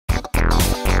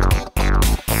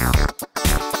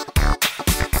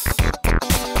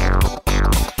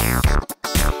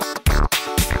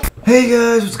Hey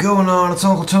guys, what's going on? It's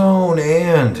Uncle Tone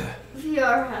and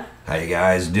Fiora. How you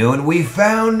guys doing? We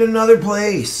found another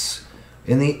place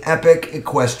in the epic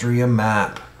Equestria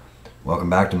Map. Welcome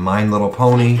back to My Little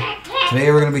Pony.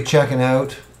 Today we're going to be checking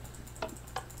out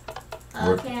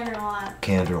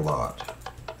Canterlot.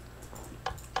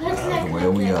 Where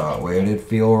we are. Where did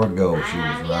Fiora go? She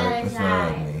was right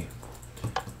beside me.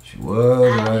 She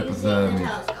was right beside me.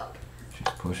 She's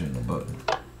pushing the button.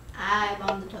 I'm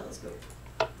on the telescope.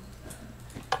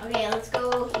 Okay, let's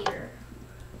go here.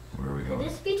 Where are we going? Could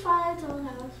this be Twilight's old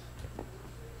house?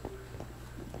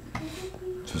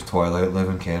 Does Twilight live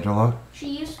in Canterlot?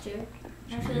 She used to.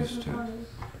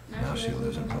 Now she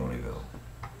lives in Ponyville.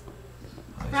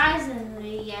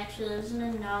 Surprisingly, she lives in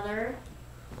another.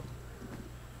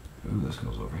 Ooh, this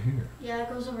goes over here. Yeah, it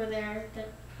goes over there.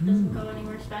 That doesn't go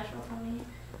anywhere special for me.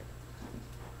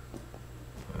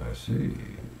 I see.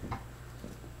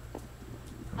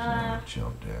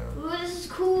 Jump down. Ooh, this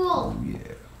is cool. Oh, yeah.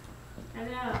 Check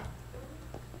it out.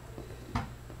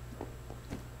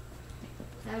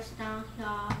 That's down here.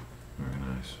 Very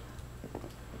nice.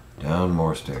 Down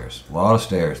more stairs. A lot of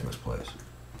stairs in this place.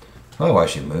 Probably why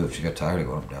she moved. She got tired of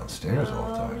going up downstairs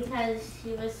all the time. Because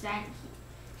she was sent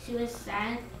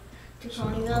to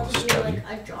Ponyville to do like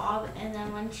a job, and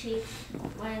then when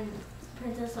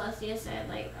Princess Celestia said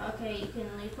like, okay, you can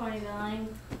leave Ponyville and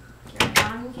carry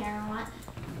on Canterlot,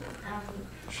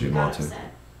 she got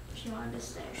upset. She wanted to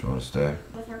stay. She wanted to stay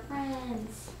with her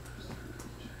friends.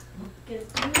 Because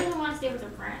who doesn't want to stay with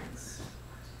her friends?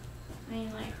 I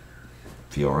mean, like.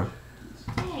 Fiora.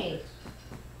 Hey.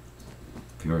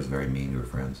 Fiora's very mean to her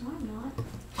friends. No,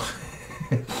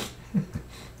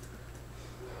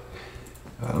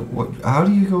 I'm not. How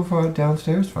do you go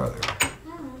downstairs farther?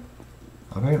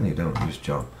 Apparently you don't. You just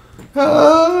jump. There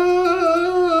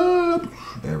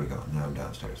we go. Now I'm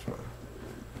downstairs farther.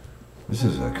 This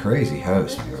is a crazy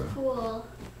house, Fiora. This is cool.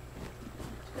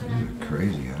 This is a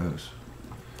crazy house.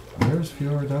 Where's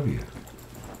Fiora W?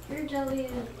 Fiora W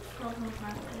is from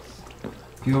high place.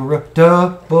 Fiora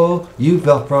Double, you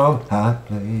fell from high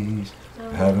place. So,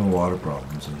 having water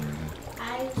problems in there.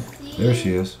 I see. There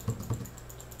she is.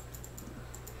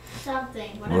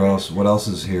 Something. Where else? What else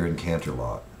is here in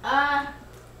Canterlot?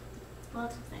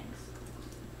 Lots of things.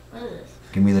 What is this?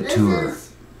 Give me the tour.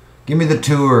 Give me the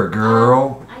tour,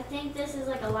 girl. I think this is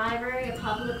like a library, a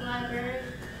public library.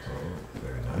 Oh,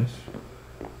 very nice.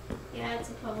 Yeah, it's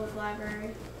a public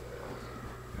library.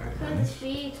 Very Could nice. this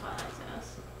be Twilight's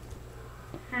house?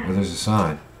 Well, there's a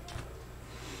sign.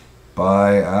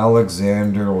 By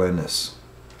Alexander Linus.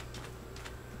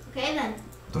 Okay then.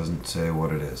 Doesn't say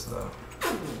what it is though.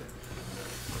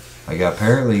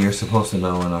 Apparently you're supposed to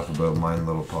know enough about My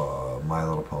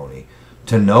Little Pony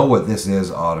to know what this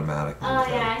is automatically. Oh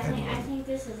yeah, I think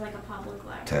this is like a public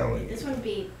library. This wouldn't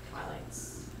be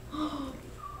Twilight's.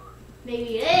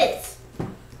 Maybe it is.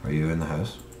 Are you in the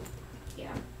house?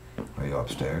 Yeah. Are you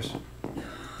upstairs?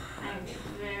 I'm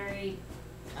very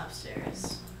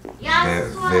upstairs.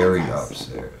 Yeah, very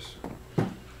upstairs.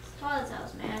 It's Twilight's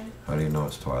house, man. How do you know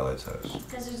it's Twilight's house?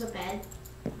 Because there's a bed.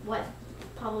 What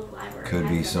public library could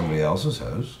be somebody else's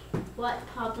house. What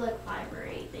public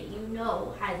library that you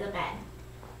know has a bed?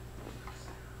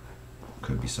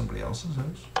 Could be somebody else's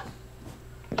house.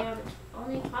 Yeah, but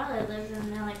only Twilight lives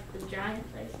in like the giant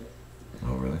places.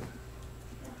 Oh really?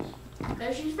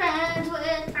 Because she's friends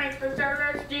with Princess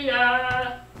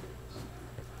Celestia.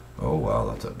 Oh wow,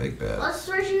 that's a big bed. That's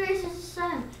where she raises the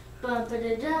sun.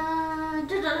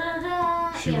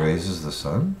 She raises the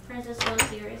sun? Princess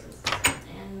Celestia raises the sun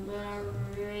and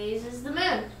raises the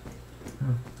moon.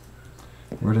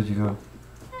 Where did you go?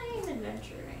 I'm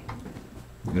adventuring.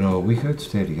 You know, we could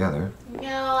stay together.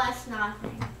 No, that's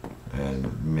nothing.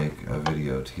 And make a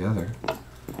video together.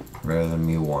 Rather than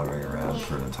me wandering around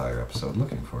for an entire episode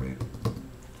looking for you.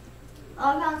 Oh,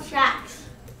 I found shacks.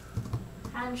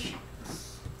 Found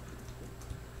shacks.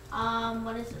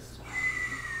 What is this?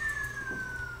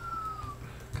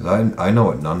 Because I know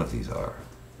what none of these are.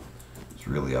 It's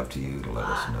really up to you to let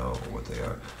us know what they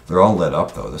are. They're all lit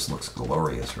up though. This looks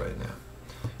glorious right now.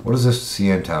 What is this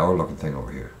CN Tower looking thing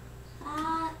over here?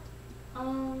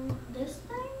 This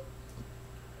thing?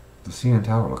 The CN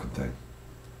Tower looking thing.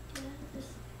 Yeah,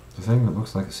 the thing that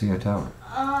looks like a CN Tower.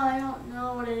 Oh, I don't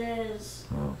know what it is.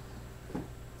 Oh.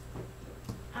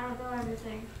 I don't know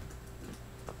everything.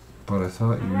 But I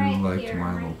thought you liked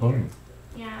My Little Pony.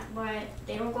 Yeah, but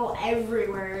they don't go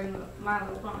everywhere in My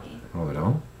Little Pony. Oh, they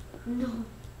don't? No.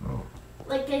 Oh.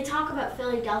 Like, they talk about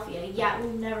Philadelphia, yet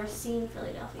we've never seen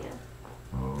Philadelphia.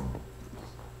 Oh.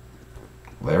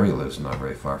 Larry lives not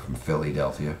very far from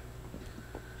Philadelphia.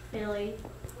 Philadelphia.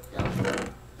 And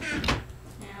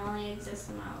only only exists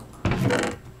in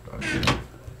Alabama. Okay.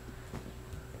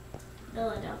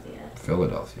 Philadelphia.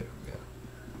 Philadelphia, yeah.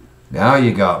 Now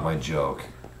you got my joke.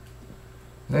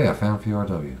 Hey, I found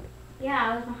PRW.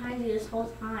 Yeah, I was behind you this whole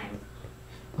time.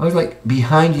 I was like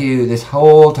behind you this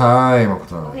whole time.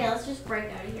 Okay, let's just break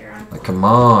out of here. Like, come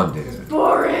on, dude.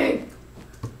 Boring!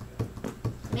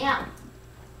 Yeah.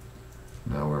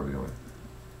 Now where are we going?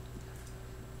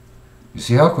 You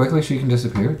see how quickly she can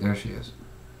disappear? There she is.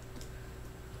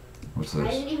 What's I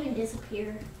this? didn't even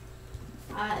disappear.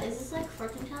 Is this like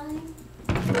fortune telling?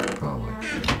 Probably. Yeah,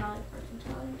 this is probably fortune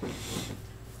telling.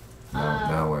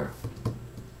 Now where?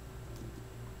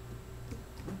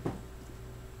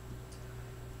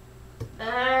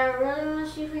 I really want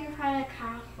to see if we can find a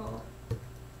castle.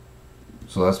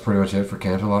 So that's pretty much it for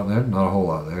Canterlot then? Not a whole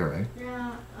lot there, right?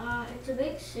 Yeah, it's a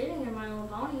big city in my little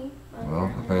pony.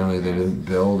 Well, apparently they didn't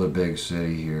build a big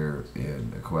city here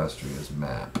in Equestria's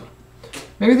map.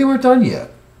 Maybe they weren't done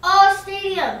yet. Oh,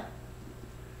 stadium!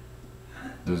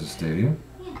 There's a stadium?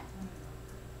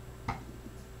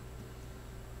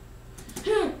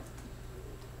 Yeah.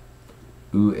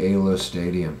 Uela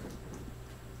Stadium.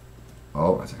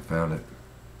 Oh, I think I found it.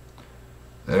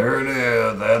 There it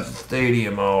is. That's the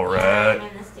stadium, all right. I'm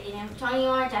in the stadium. Tony, you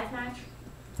want a death match?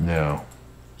 No.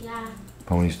 Yeah.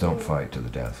 Ponies don't fight to the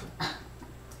death.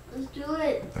 Let's do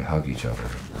it. They hug each other,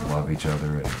 love each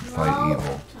other, and fight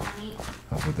evil. Tony.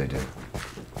 That's what they do.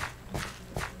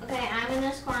 Okay, I'm in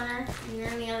this corner, and you're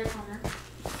in the other corner.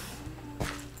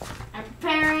 I'm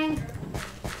preparing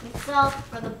myself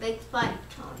for the big fight,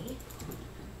 Tony.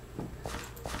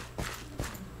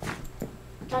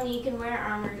 Tony, you can wear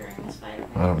armor during this fight.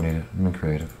 Okay? I don't need it. I'm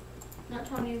creative. No,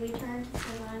 Tony, return to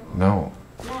survival. No.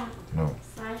 Yeah. No.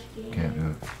 Slash game. Can't do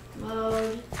it.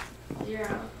 Mode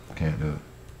 0. Can't do it.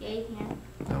 Yeah, you can.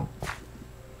 No.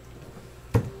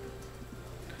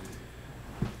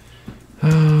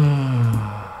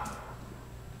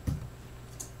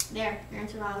 There, you're in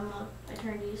survival mode. I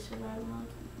turned you to survival mode.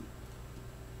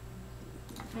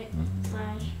 Wait,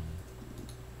 slash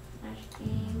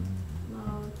game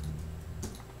mode.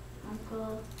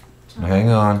 Uncle Tony. Hang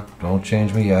on. Don't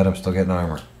change me yet. I'm still getting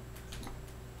armor.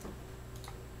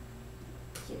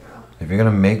 0. If you're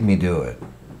gonna make me do it.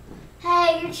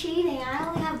 Hey, you're cheating. I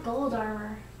only have gold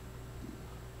armor.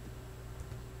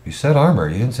 You said armor.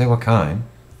 You didn't say what kind.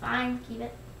 Fine, keep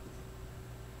it.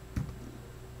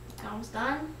 Almost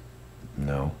done?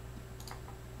 No.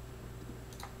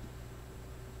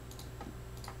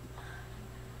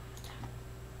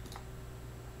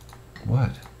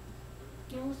 What?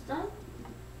 You almost done?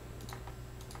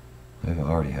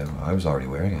 I was already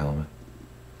wearing a helmet.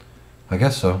 I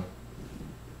guess so.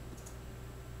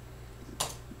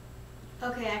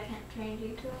 Okay, I can't change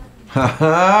you to it. Ha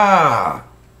ha!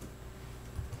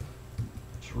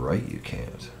 That's right, you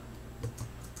can't.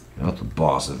 You're not the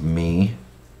boss of me.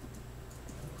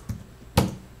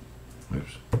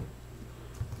 Oops.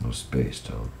 No space,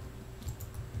 Tom.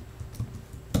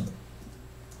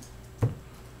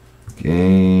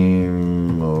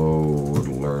 Game mode,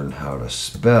 learn how to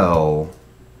spell.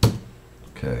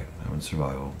 Okay, I'm in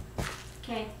survival.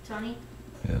 Okay, Tony,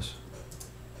 Yes.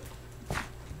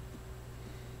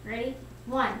 ready?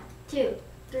 1, 2,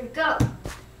 3, go!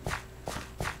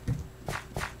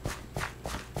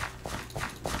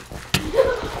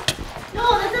 No,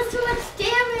 that does too much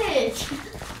damage!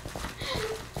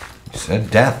 You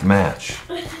said death match.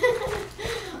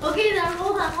 Okay, then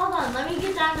hold on. Let me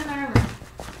get diamond armor.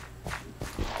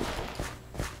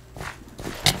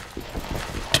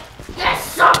 Yes,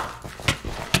 sir!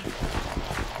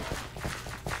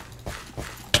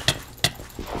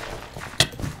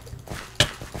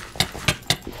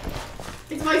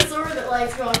 It's my sword that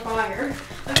likes to go on fire.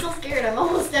 I'm so scared. I'm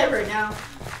almost dead right now.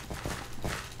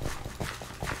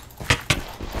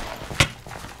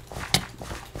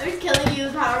 I'm just killing you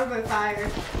with power by fire.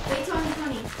 Wait, Tony.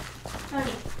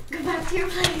 Go back to your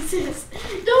places.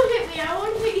 Don't hit me. I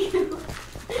won't hit you.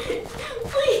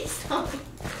 Please, Tony.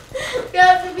 We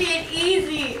have to be it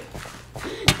easy.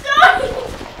 Tony!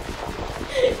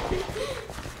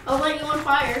 I'll light you on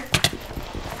fire.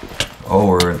 Oh,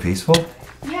 we're in peaceful?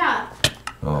 Yeah.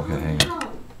 Oh, okay, hang on. No.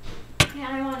 Okay,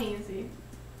 I want easy.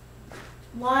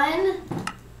 1.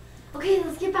 Okay,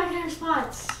 let's get back in our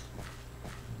spots.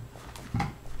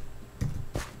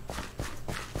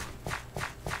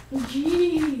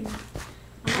 Jeez.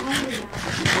 I'm hungry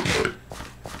now.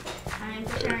 I'm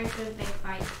preparing for the big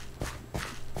fight.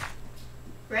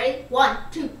 Ready? 1,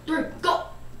 2, 3, go!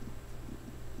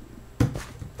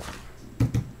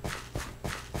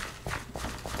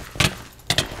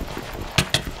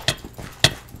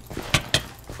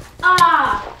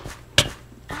 Ah!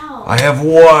 Ow. I have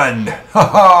won! Ha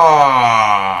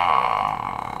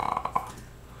ha!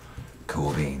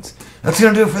 Cool beans. That's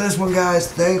going to do it for this one, guys.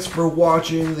 Thanks for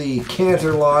watching the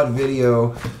Canterlot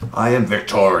video. I am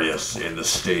victorious in the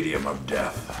Stadium of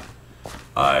Death.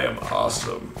 I am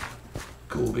awesome.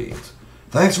 Cool beans.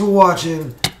 Thanks for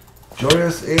watching. Join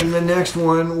us in the next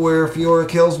one where Fiora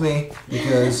kills me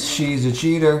because she's a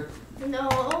cheater.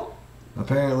 No.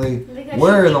 Apparently. Because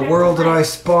Where in the world did I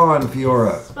spawn,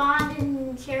 Fiora? Spawned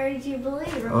in Cherry Jubilee,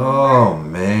 remember? Oh,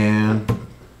 man.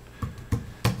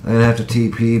 I'm going to have to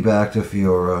TP back to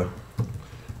Fiora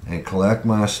and collect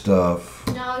my stuff.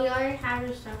 No, you already have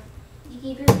your stuff. You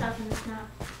keep your stuff in the snap.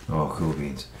 Oh, cool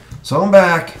beans. So I'm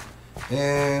back,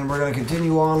 and we're going to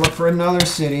continue on, look for another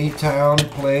city, town,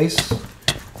 place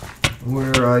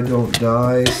where I don't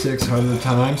die 600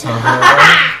 times.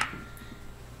 Ha-ha.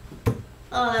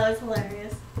 Oh, that was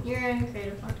hilarious. You're in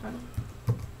creative mode, Tony.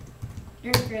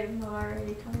 You're in creative mode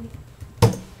already, Tony.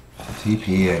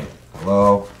 TPing.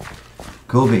 Hello.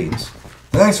 Cool beans.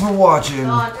 Thanks for watching.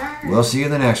 Oh, darn. We'll see you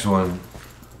in the next one.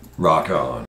 Rock on.